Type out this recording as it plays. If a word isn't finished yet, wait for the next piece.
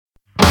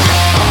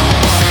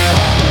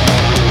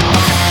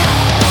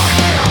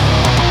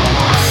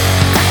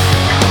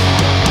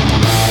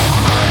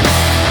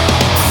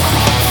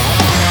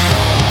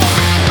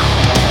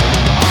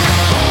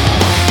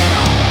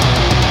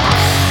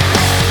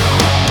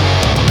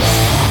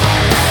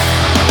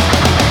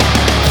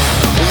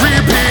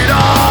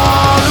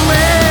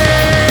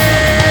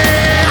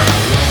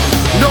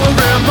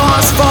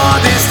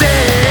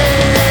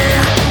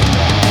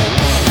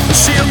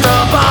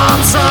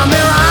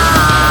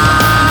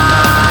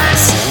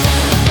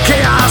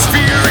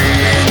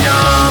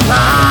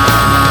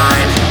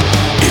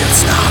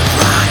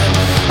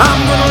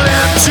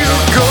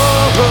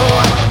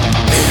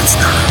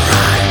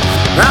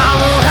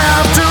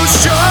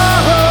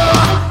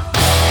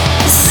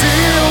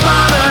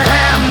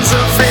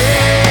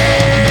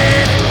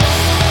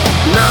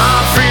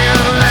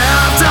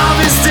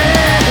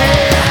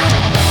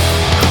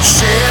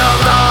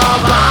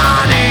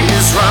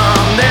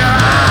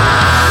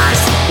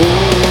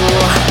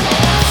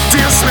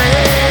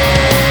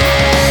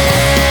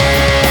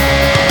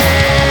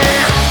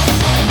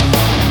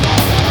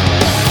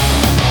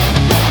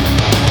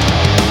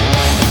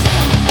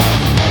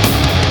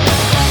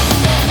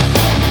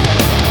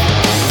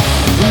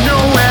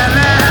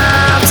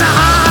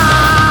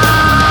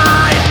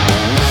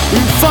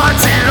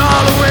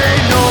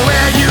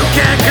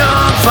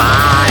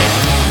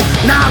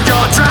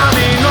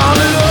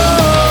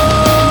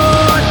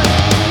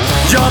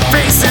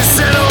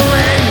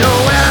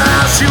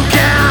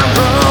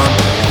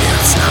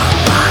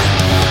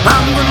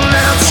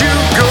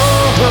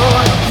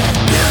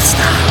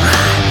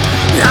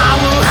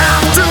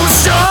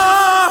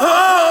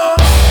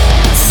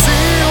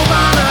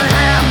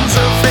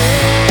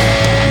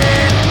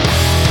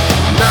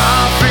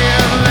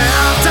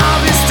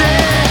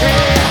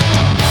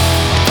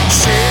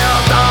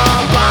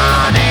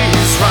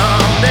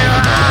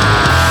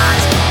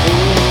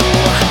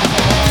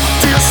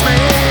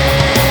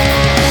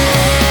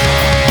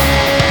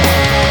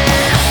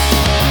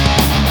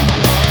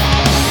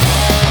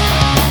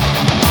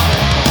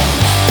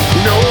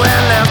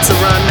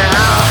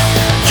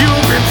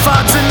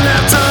Fights and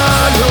left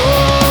alone.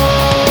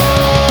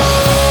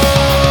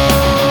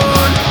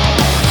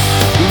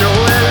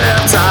 Nowhere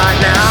left right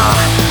now.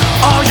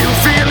 All you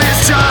feel is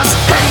just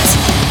hate.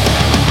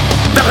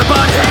 Nothing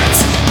but hate.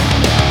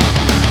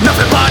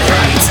 Nothing but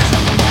hate.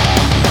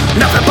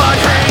 Nothing but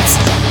hate.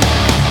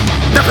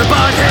 Nothing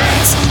but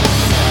hate.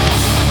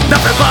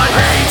 Nothing but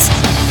hate.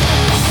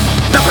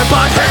 Nothing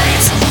but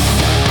hate.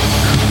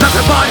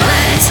 Nothing but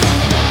hate.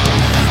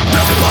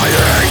 Nothing but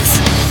hate.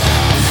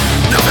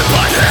 Nothing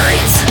but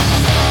hate.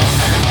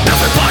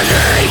 Nothing but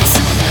hate.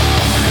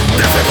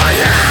 Nothing but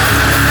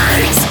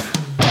hate.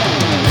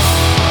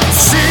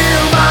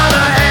 Sealed by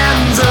the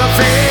hands of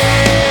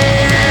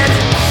fate.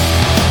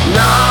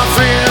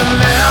 Nothing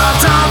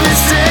left of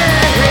this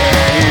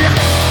day.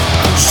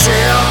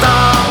 Shield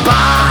the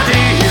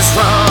bodies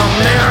from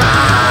their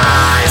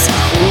eyes.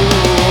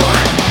 Ooh,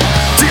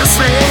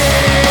 Dismay.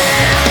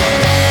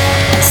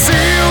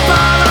 Sealed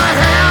by the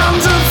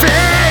hands of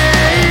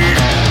fate.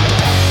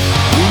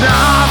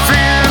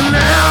 Nothing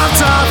left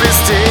of this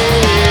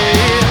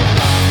day.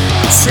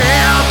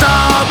 Shield the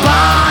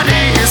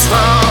bodies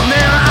from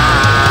their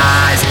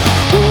eyes.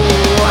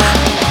 Ooh,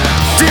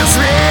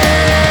 Dismay.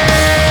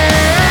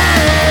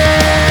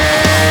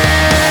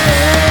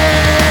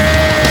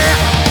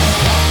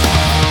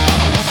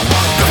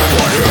 Nothing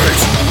but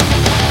hate.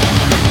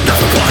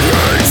 Nothing but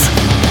hate.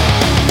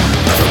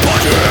 Nothing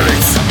but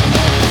hate.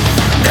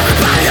 Nothing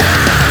but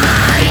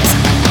hate.